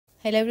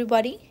Hello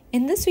everybody,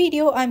 in this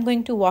video I'm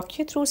going to walk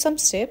you through some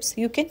steps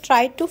you can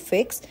try to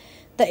fix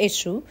the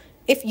issue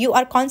if you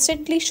are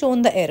constantly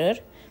shown the error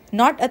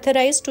not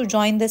authorized to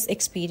join this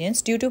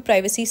experience due to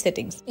privacy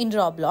settings in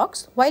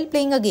Roblox while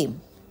playing a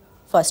game.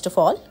 First of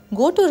all,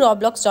 go to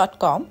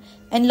roblox.com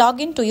and log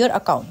into your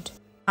account.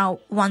 Now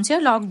once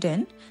you're logged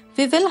in,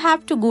 we will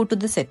have to go to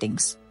the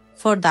settings.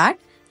 For that,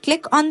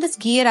 click on this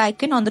gear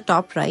icon on the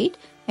top right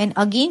and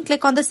again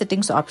click on the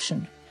settings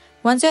option.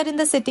 Once you're in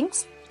the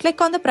settings, click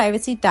on the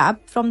privacy tab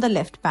from the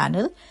left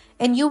panel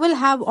and you will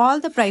have all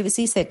the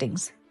privacy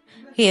settings.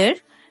 Here,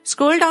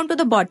 scroll down to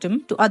the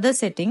bottom to other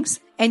settings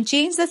and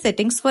change the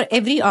settings for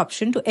every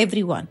option to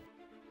everyone.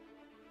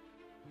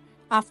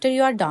 After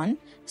you are done,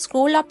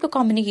 scroll up to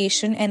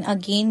communication and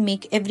again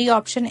make every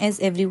option as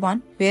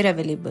everyone where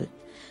available.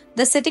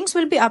 The settings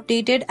will be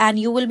updated and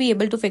you will be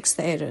able to fix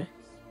the error.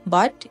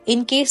 But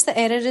in case the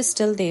error is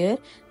still there,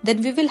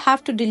 then we will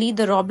have to delete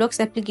the Roblox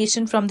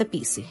application from the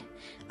PC.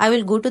 I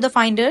will go to the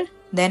Finder,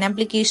 then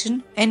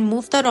Application and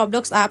move the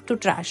Roblox app to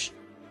trash.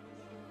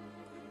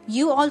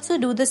 You also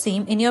do the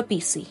same in your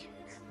PC.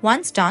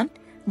 Once done,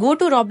 go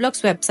to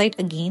Roblox website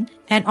again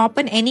and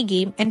open any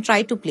game and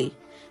try to play.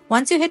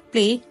 Once you hit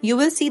play, you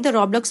will see the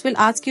Roblox will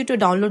ask you to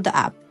download the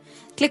app.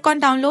 Click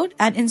on download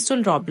and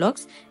install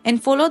Roblox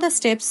and follow the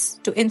steps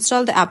to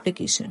install the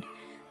application.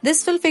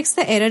 This will fix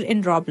the error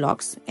in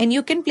Roblox and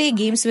you can play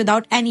games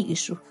without any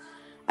issue.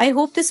 I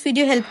hope this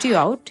video helped you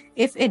out.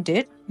 If it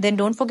did, then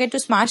don't forget to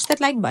smash that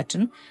like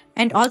button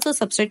and also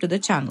subscribe to the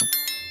channel.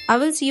 I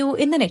will see you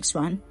in the next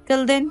one.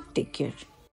 Till then, take care.